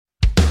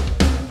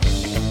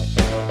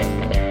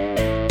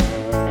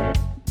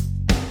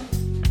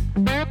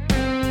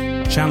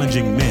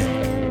challenging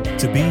men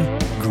to be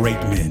great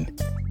men.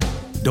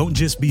 Don't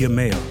just be a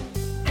male,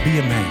 be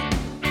a man,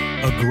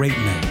 a great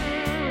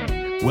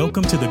man.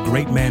 Welcome to the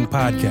Great Man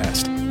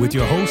Podcast with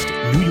your host,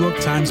 New York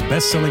Times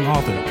bestselling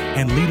author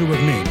and leader of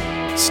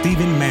men,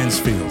 Stephen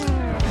Mansfield.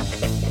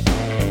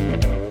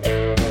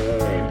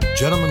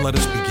 Gentlemen, let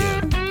us begin.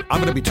 I'm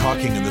going to be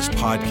talking in this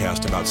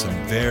podcast about some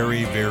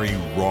very, very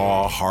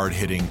raw,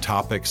 hard-hitting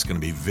topics. Going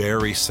to be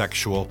very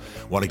sexual.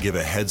 I want to give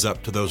a heads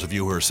up to those of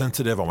you who are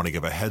sensitive. I want to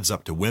give a heads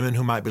up to women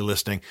who might be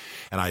listening.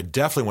 And I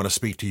definitely want to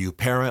speak to you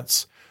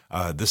parents.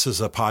 This is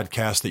a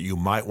podcast that you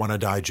might want to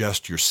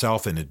digest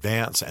yourself in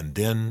advance and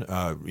then,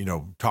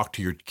 talk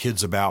to your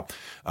kids about.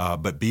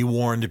 But be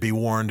warned, be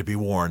warned, be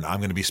warned. I'm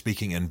going to be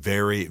speaking in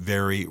very,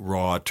 very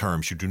raw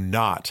terms. You do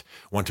not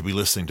want to be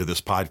listening to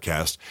this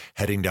podcast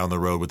heading down the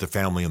road with the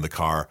family in the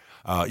car,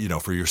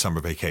 for your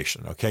summer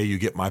vacation. Okay, you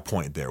get my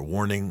point there.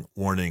 Warning,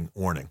 warning,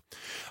 warning.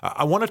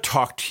 I want to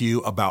talk to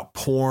you about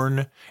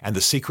porn and the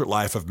secret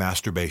life of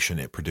masturbation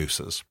it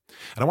produces.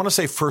 And I want to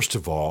say, first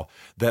of all,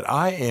 that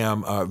I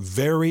am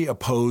very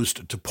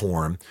opposed to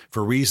porn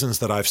for reasons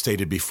that I've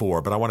stated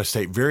before. But I want to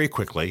state very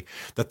quickly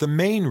that the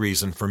main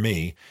reason for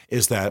me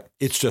is that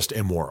it's just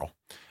immoral.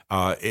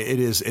 It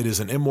is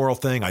an immoral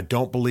thing. I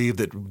don't believe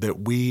that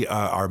we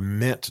are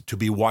meant to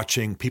be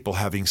watching people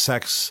having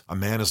sex. A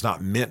man is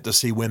not meant to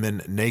see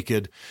women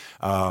naked.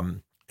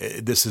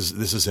 This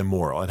is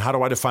immoral. And how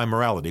do I define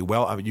morality?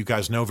 Well, you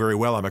guys know very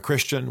well I'm a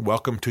Christian.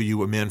 Welcome to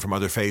you men from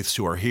other faiths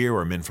who are here,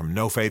 or men from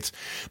no faiths,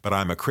 but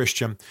I'm a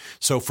Christian.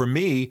 So for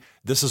me,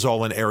 this is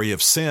all an area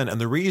of sin.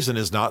 And the reason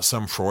is not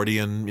some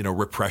Freudian,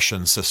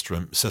 repression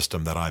system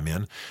that I'm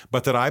in,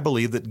 but that I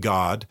believe that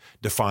God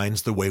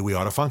defines the way we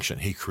ought to function.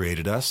 He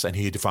created us and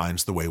he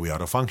defines the way we ought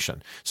to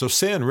function. So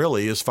sin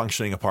really is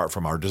functioning apart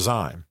from our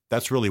design.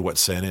 That's really what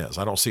sin is.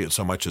 I don't see it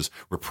so much as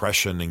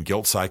repression and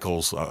guilt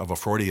cycles of a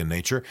Freudian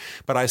nature,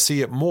 but I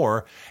see it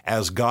more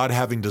as God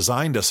having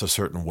designed us a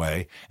certain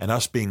way and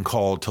us being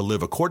called to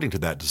live according to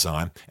that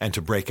design, and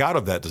to break out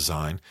of that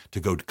design,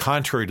 to go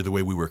contrary to the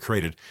way we were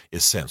created,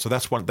 is sin. So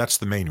that's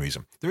the main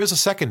reason. There is a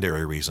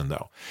secondary reason,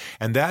 though,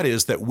 and that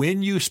is that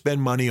when you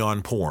spend money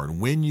on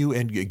porn, when you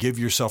give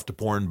yourself to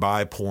porn,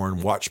 buy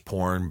porn, watch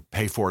porn,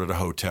 pay for it at a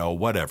hotel,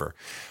 whatever,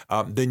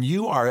 then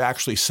you are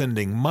actually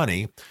sending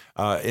money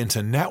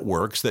into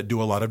networks that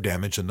do a lot of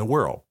damage in the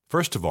world.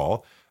 First of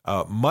all,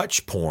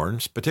 much porn,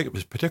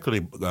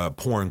 particularly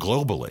porn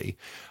globally,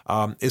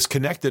 is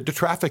connected to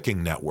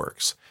trafficking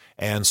networks.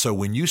 And so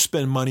when you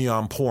spend money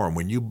on porn,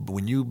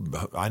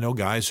 I know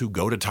guys who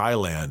go to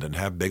Thailand and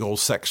have big old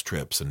sex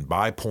trips and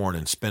buy porn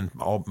and spend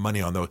all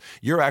money on those,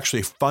 you're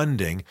actually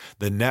funding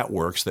the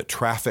networks that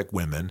traffic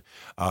women,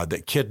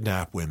 that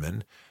kidnap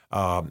women,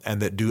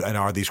 and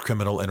are these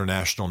criminal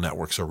international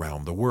networks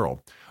around the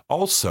world.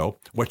 Also,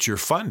 what you're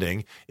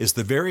funding is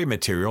the very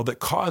material that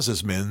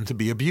causes men to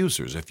be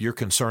abusers. If you're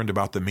concerned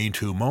about the Me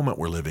Too moment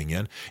we're living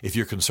in, if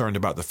you're concerned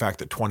about the fact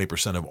that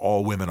 20% of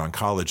all women on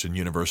college and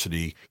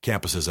university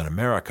campuses in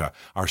America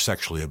are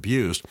sexually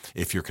abused,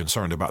 if you're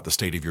concerned about the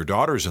state of your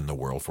daughters in the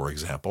world, for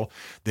example,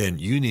 then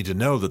you need to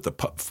know that the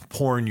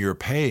porn you're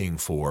paying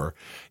for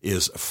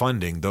is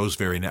funding those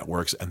very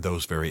networks and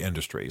those very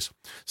industries.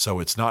 So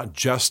it's not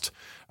just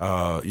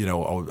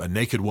a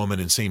naked woman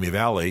in Simi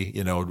Valley,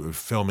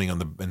 filming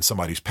in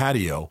somebody's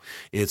patio.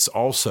 It's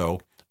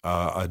also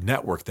a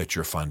network that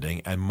you're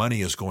funding, and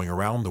money is going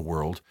around the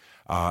world,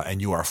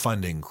 and you are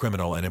funding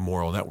criminal and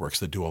immoral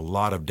networks that do a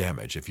lot of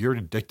damage. If you're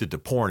addicted to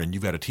porn and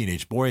you've got a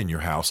teenage boy in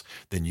your house,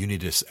 then you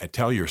need to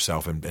tell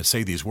yourself and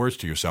say these words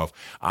to yourself: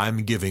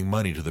 I'm giving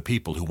money to the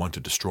people who want to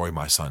destroy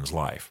my son's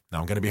life. Now,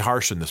 I'm going to be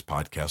harsh in this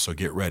podcast, so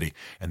get ready,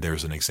 and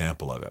there's an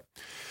example of it.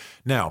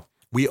 Now,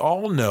 we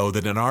all know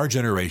that in our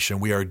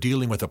generation, we are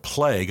dealing with a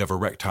plague of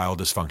erectile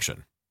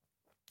dysfunction.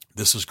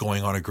 This is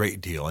going on a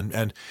great deal.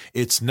 And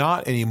it's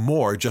not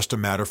anymore just a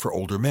matter for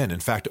older men.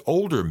 In fact,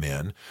 older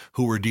men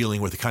who are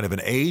dealing with kind of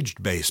an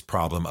age-based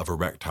problem of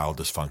erectile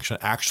dysfunction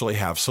actually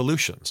have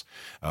solutions.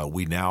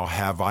 We now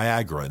have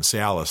Viagra and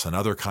Cialis and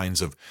other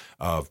kinds of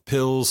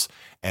pills.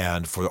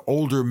 And for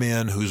older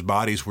men whose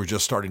bodies were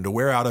just starting to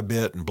wear out a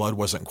bit and blood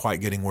wasn't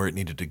quite getting where it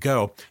needed to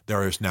go,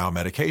 there is now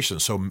medication.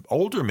 So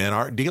older men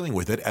aren't dealing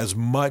with it as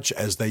much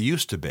as they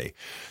used to be.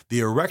 The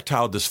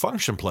erectile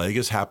dysfunction plague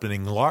is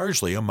happening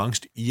largely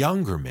amongst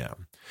younger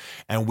men.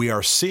 And we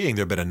are seeing,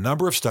 there have been a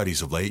number of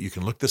studies of late, you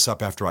can look this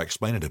up after I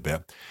explain it a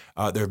bit,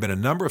 there have been a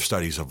number of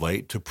studies of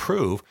late to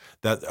prove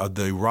that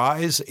the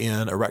rise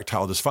in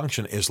erectile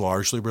dysfunction is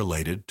largely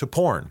related to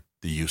porn.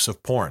 The use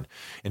of porn.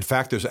 In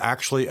fact, there's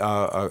actually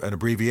an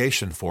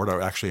abbreviation for it,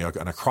 or actually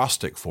an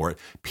acrostic for it,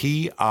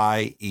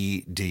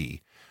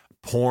 P.I.E.D,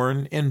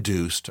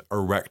 porn-induced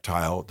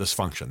erectile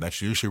dysfunction.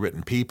 That's usually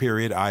written P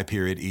period, I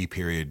period, E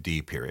period,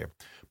 D period.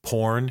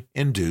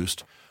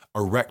 Porn-induced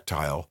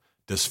erectile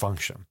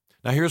dysfunction.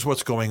 Now, here's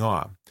what's going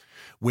on.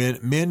 When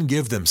men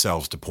give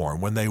themselves to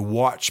porn, when they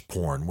watch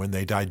porn, when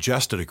they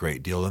digest it a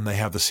great deal, and they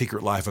have the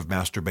secret life of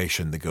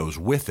masturbation that goes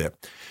with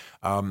it,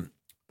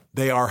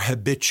 They are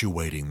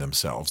habituating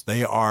themselves.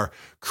 They are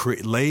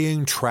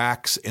laying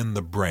tracks in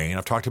the brain.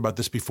 I've talked about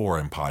this before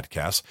in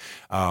podcasts.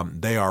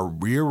 They are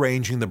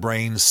rearranging the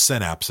brain's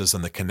synapses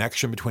and the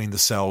connection between the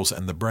cells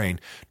and the brain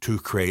to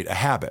create a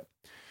habit.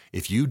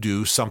 If you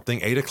do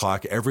something 8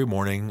 o'clock every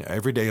morning,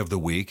 every day of the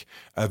week,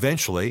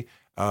 eventually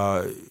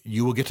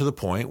you will get to the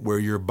point where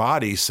your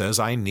body says,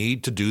 I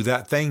need to do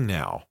that thing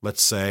now.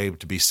 Let's say,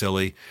 to be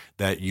silly,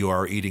 that you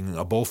are eating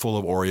a bowl full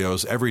of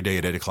Oreos every day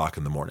at 8 o'clock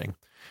in the morning.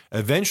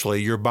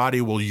 Eventually, your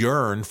body will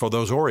yearn for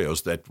those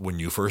Oreos that when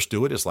you first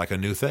do it, it's like a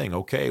new thing.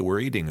 Okay,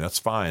 we're eating. That's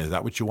fine. Is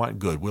that what you want?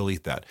 Good. We'll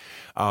eat that.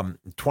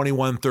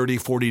 21, 30,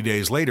 40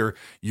 days later,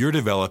 you're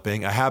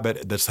developing a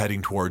habit that's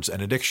heading towards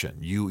an addiction.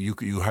 You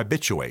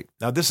habituate.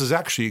 Now, this is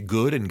actually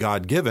good and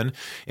God-given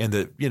in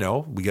that,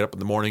 we get up in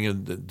the morning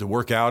and to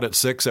work out at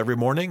 6 every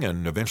morning,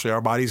 and eventually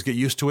our bodies get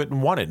used to it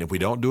and want it. And if we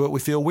don't do it,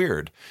 we feel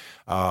weird.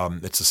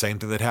 It's the same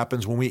thing that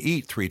happens when we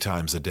eat 3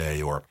 times a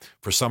day, or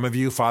for some of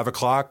you, 5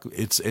 o'clock,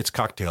 it's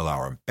cocktail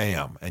hour,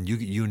 bam. And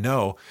you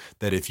know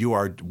that if you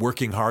are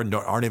working hard and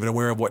aren't even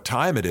aware of what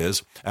time it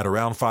is, at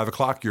around 5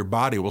 o'clock, your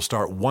body will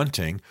start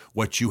wanting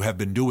what you have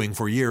been doing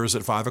for years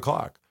at 5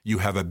 o'clock. You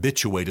have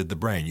habituated the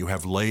brain. You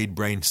have laid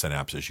brain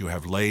synapses. You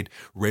have laid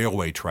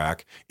railway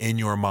track in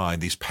your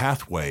mind, these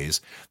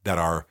pathways that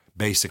are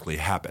basically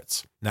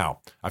habits. Now,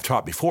 I've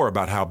taught before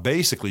about how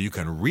basically you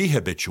can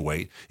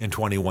rehabituate in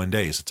 21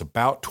 days. It's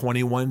about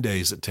 21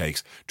 days it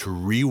takes to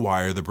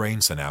rewire the brain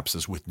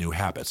synapses with new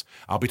habits.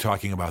 I'll be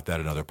talking about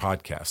that in other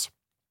podcasts.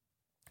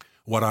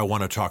 What I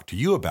want to talk to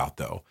you about,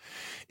 though,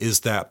 is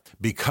that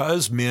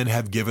because men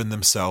have given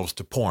themselves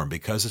to porn,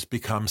 because it's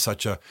become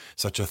such a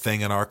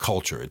thing in our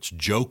culture, it's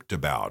joked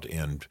about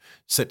in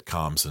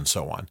sitcoms and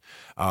so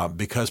on,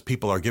 because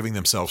people are giving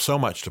themselves so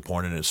much to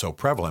porn and it's so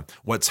prevalent,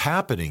 what's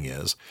happening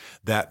is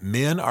that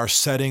men are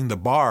setting the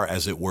bar,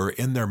 as it were,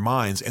 in their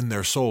minds, in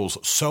their souls,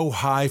 so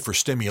high for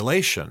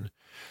stimulation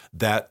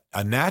that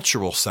a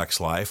natural sex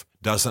life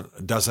doesn't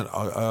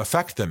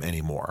affect them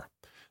anymore.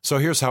 So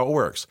here's how it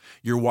works.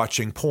 You're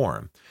watching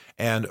porn,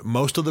 and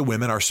most of the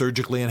women are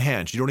surgically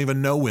enhanced. You don't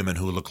even know women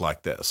who look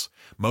like this.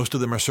 Most of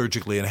them are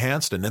surgically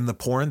enhanced, and in the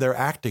porn, they're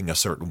acting a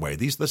certain way.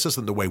 This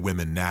isn't the way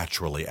women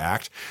naturally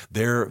act.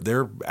 They're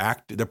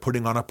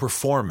putting on a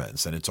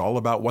performance, and it's all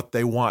about what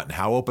they want and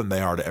how open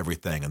they are to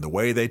everything, and the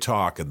way they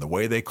talk, and the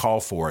way they call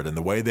for it, and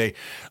the way they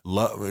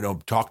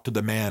talk to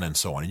the man, and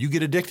so on. And you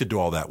get addicted to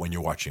all that when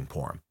you're watching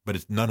porn,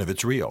 but none of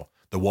it's real.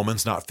 The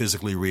woman's not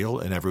physically real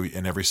in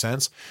every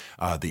sense.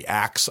 The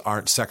acts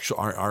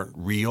aren't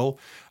real.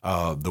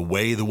 The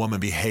way the woman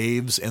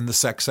behaves in the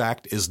sex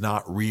act is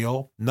not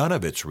real. None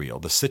of it's real.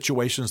 The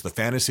situations, the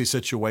fantasy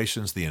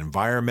situations, the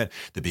environment,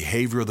 the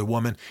behavior of the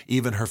woman,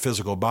 even her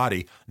physical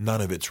body,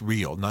 none of it's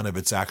real. None of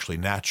it's actually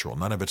natural.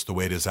 None of it's the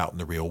way it is out in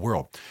the real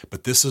world.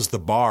 But this is the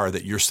bar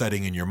that you're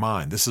setting in your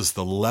mind. This is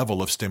the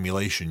level of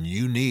stimulation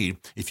you need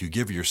if you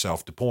give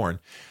yourself to porn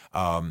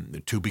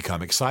to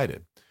become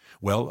excited.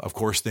 Well, of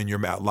course, then your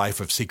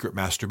life of secret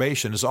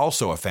masturbation is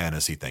also a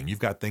fantasy thing. You've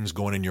got things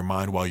going in your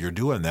mind while you're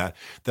doing that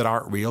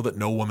aren't real, that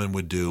no woman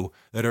would do,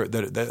 that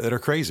are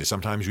crazy.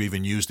 Sometimes you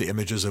even use the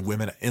images of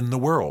women in the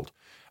world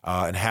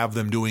and have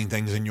them doing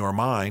things in your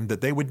mind that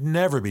they would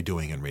never be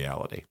doing in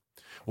reality.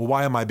 Well,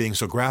 why am I being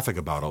so graphic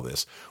about all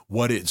this?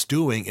 What it's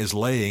doing is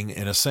laying,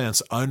 in a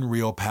sense,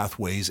 unreal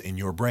pathways in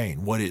your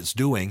brain. What it's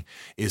doing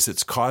is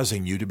it's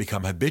causing you to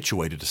become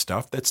habituated to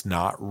stuff that's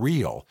not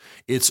real.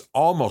 It's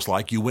almost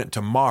like you went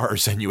to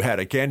Mars and you had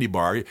a candy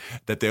bar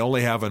that they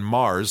only have on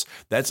Mars.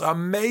 That's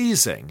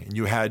amazing. And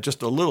you had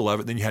just a little of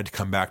it, then you had to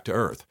come back to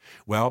Earth.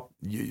 Well,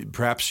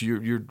 perhaps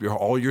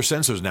all your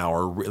senses now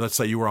are, let's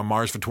say you were on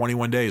Mars for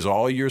 21 days.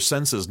 All your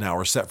senses now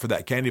are set for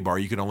that candy bar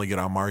you can only get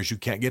on Mars. You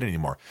can't get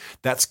anymore.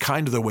 That's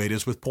kind of the way it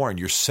is with porn.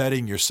 You're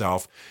setting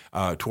yourself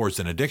towards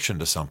an addiction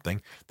to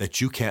something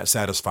that you can't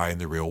satisfy in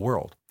the real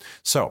world.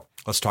 So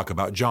let's talk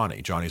about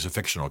Johnny. Johnny's a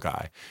fictional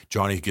guy.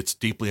 Johnny gets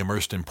deeply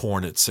immersed in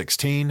porn at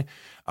 16.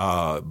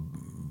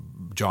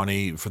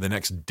 Johnny, for the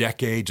next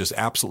decade, just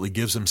absolutely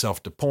gives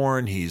himself to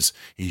porn. He's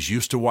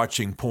used to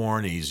watching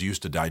porn. He's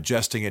used to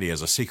digesting it. He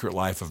has a secret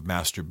life of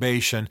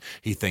masturbation.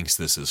 He thinks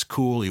this is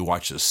cool. He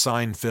watches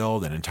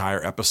Seinfeld, an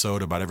entire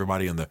episode about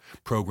everybody in the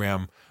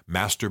program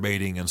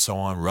masturbating and so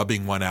on,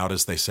 rubbing one out,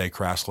 as they say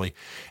crassly.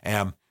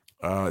 And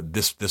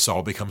this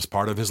all becomes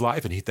part of his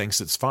life, and he thinks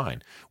it's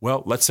fine.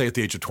 Well, let's say at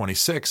the age of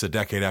 26, a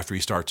decade after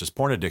he starts his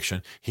porn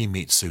addiction, he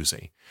meets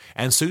Susie.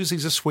 And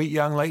Susie's a sweet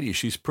young lady.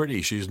 She's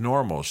pretty. She's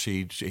normal.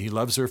 He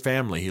loves her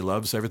family. He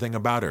loves everything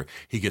about her.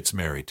 He gets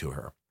married to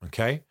her.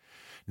 Okay?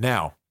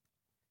 Now,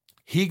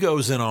 he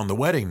goes in on the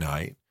wedding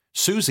night.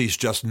 Susie's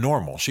just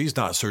normal. She's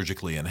not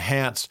surgically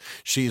enhanced.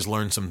 She's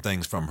learned some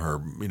things from her,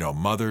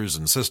 mothers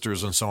and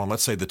sisters and so on.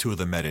 Let's say the two of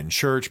them met in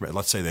church.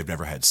 Let's say they've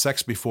never had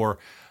sex before.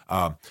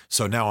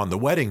 So now on the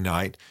wedding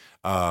night,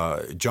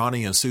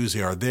 Johnny and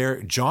Susie are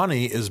there.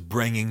 Johnny is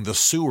bringing the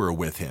sewer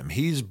with him.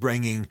 He's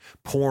bringing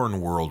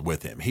porn world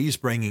with him. He's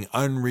bringing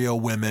unreal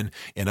women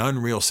in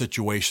unreal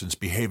situations,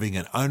 behaving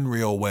in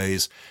unreal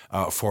ways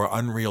for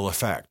unreal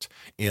effect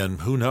in,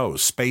 who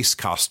knows, space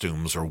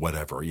costumes or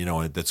whatever,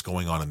 that's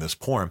going on in this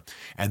porn.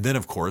 And then,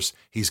 of course,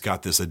 he's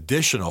got this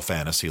additional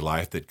fantasy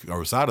life that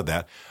grows out of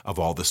that, of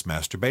all this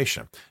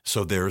masturbation.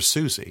 So there's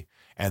Susie.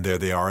 And there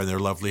they are in their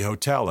lovely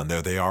hotel, and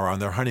there they are on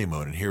their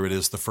honeymoon, and here it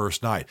is the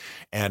first night.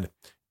 And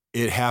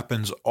it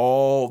happens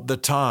all the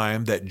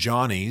time that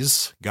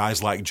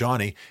guys like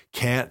Johnny,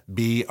 can't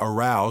be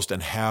aroused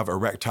and have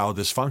erectile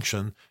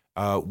dysfunction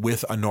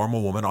with a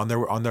normal woman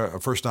on their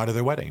first night of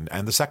their wedding,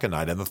 and the second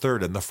night, and the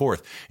third, and the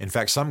fourth. In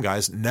fact, some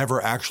guys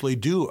never actually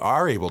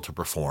are able to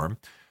perform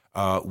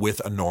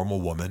with a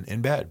normal woman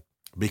in bed,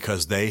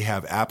 because they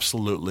have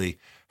absolutely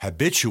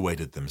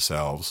habituated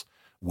themselves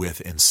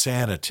with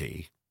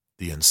insanity,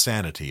 the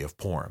insanity of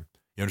porn.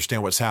 You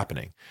understand what's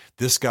happening?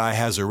 This guy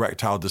has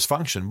erectile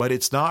dysfunction, but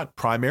it's not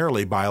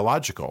primarily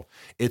biological.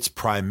 It's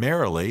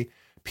primarily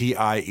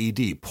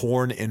P.I.E.D,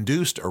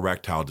 porn-induced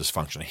erectile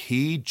dysfunction.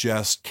 He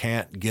just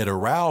can't get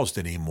aroused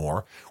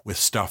anymore with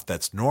stuff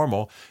that's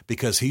normal,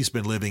 because he's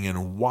been living in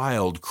a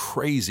wild,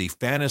 crazy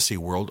fantasy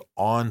world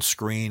on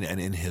screen and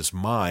in his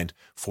mind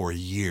for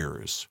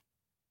years.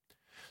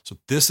 So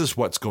this is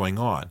what's going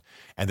on.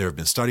 And there have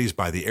been studies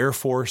by the Air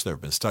Force, there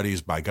have been studies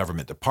by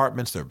government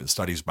departments, there have been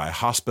studies by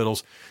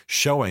hospitals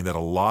showing that a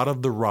lot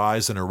of the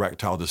rise in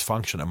erectile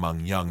dysfunction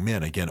among young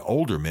men, again,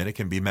 older men, it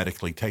can be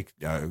medically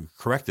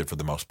corrected for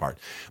the most part,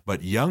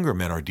 but younger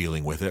men are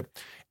dealing with it.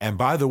 And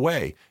by the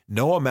way,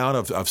 no amount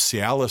of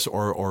Cialis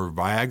or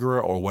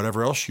Viagra or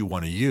whatever else you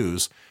want to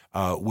use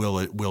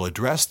will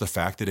address the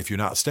fact that if you're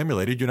not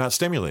stimulated, you're not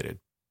stimulated.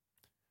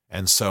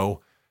 And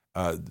so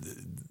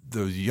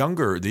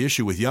the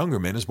issue with younger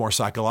men is more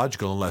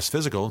psychological and less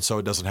physical, and so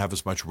it doesn't have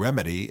as much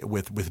remedy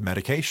with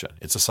medication.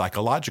 It's a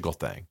psychological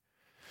thing.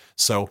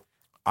 So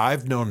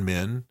I've known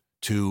men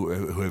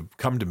who have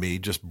come to me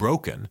just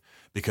broken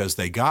because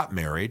they got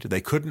married,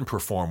 they couldn't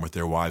perform with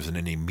their wives in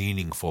any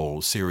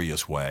meaningful,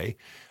 serious way,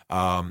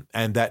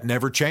 and that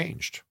never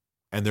changed.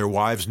 And their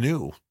wives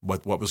knew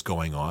what was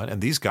going on.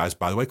 And these guys,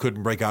 by the way,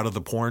 couldn't break out of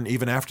the porn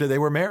even after they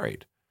were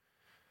married.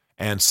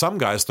 And some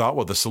guys thought,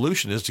 well, the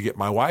solution is to get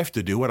my wife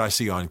to do what I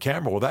see on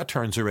camera. Well, that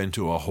turns her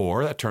into a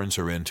whore. That turns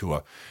her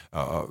into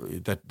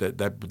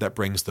that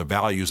brings the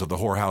values of the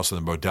whorehouse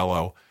and the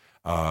bordello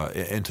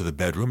into the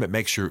bedroom. It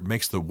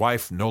makes the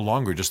wife no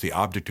longer just the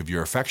object of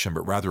your affection,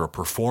 but rather a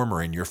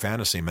performer in your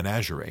fantasy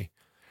menagerie.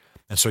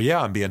 And so,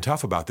 yeah, I'm being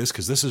tough about this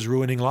because this is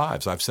ruining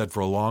lives. I've said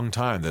for a long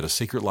time that a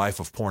secret life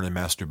of porn and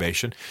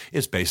masturbation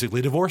is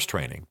basically divorce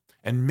training.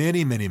 And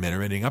many, many men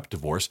are ending up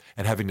divorced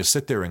and having to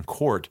sit there in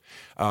court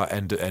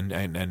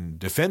and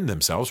defend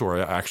themselves, or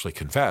actually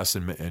confess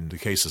in the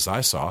cases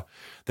I saw,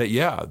 that,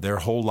 yeah, their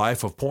whole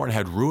life of porn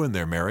had ruined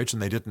their marriage,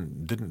 and they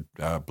didn't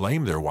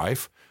blame their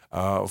wife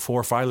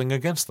for filing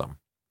against them.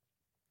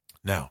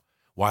 Now,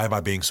 why am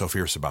I being so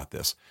fierce about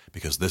this?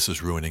 Because this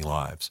is ruining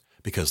lives.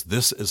 Because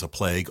this is a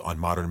plague on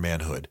modern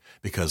manhood.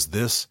 Because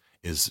this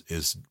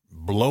is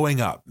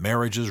blowing up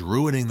marriages,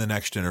 ruining the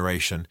next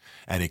generation,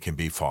 and it can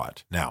be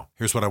fought. Now,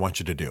 here's what I want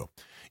you to do.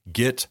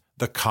 Get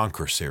the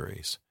Conquer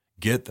series.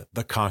 Get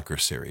the Conquer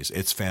series.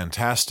 It's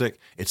fantastic.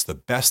 It's the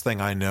best thing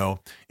I know.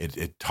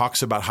 It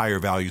talks about higher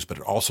values, but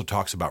it also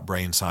talks about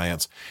brain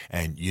science,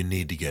 and you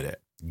need to get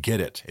it. Get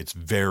it. It's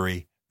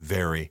very,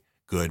 very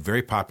good.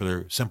 Very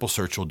popular. Simple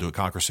search will do it,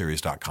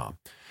 conquerseries.com.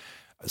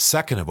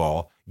 Second of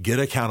all, get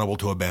accountable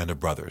to a band of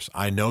brothers.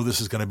 I know this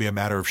is going to be a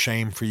matter of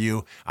shame for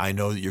you. I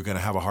know that you're going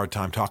to have a hard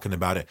time talking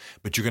about it,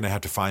 but you're going to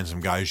have to find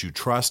some guys you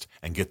trust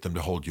and get them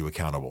to hold you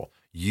accountable.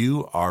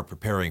 You are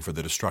preparing for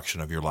the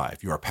destruction of your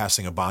life. You are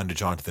passing a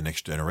bondage on to the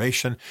next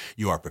generation.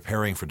 You are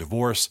preparing for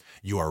divorce.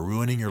 You are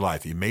ruining your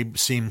life. It may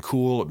seem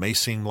cool. It may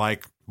seem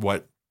like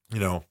what,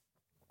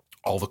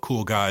 all the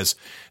cool guys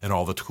and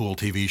all the cool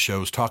TV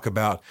shows talk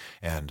about,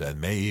 and they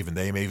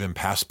may even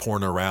pass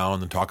porn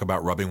around and talk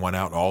about rubbing one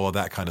out and all of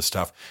that kind of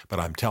stuff. But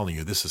I'm telling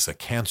you, this is a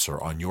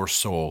cancer on your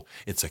soul.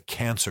 It's a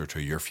cancer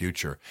to your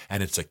future,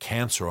 and it's a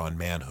cancer on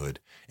manhood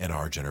in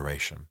our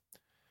generation.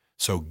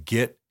 So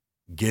get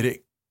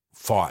it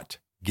fought,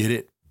 get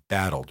it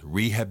battled,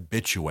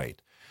 rehabituate.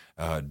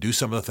 Do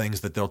some of the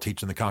things that they'll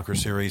teach in the Conquer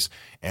series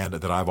and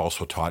that I've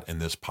also taught in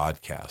this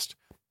podcast.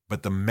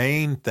 But the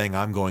main thing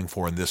I'm going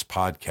for in this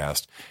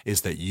podcast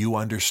is that you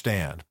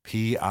understand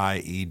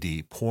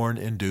P.I.E.D,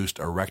 porn-induced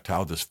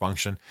erectile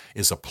dysfunction,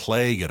 is a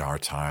plague in our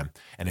time.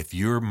 And if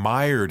you're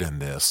mired in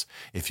this,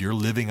 if you're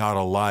living out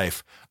a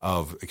life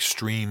of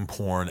extreme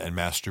porn and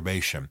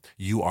masturbation,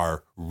 you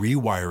are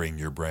rewiring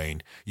your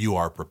brain, you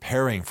are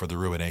preparing for the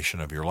ruination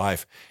of your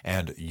life,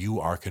 and you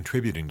are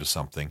contributing to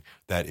something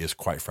that is,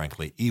 quite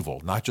frankly,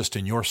 evil, not just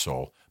in your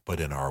soul, but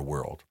in our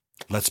world.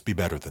 Let's be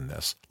better than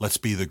this. Let's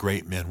be the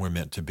great men we're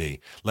meant to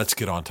be. Let's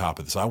get on top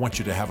of this. I want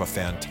you to have a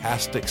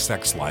fantastic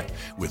sex life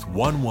with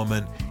one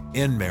woman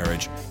in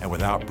marriage and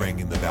without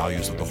bringing the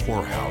values of the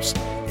whorehouse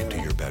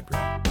into your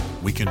bedroom.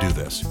 We can do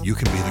this. You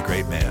can be the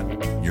great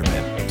man you're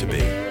meant to be.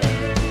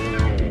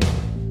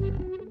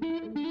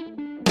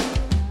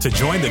 To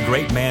join the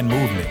Great Man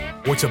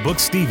movement or to book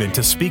Stephen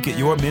to speak at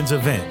your men's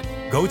event,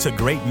 go to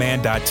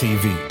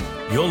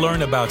greatman.tv. You'll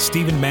learn about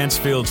Stephen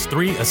Mansfield's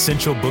 3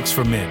 essential books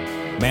for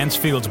men: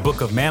 Mansfield's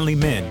Book of Manly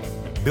Men,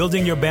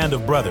 Building Your Band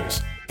of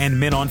Brothers, and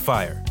Men on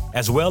Fire,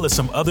 as well as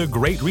some other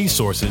great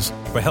resources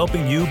for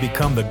helping you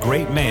become the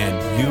great man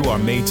you are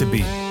made to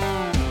be.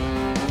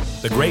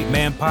 The Great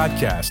Man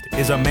Podcast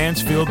is a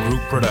Mansfield Group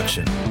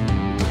production.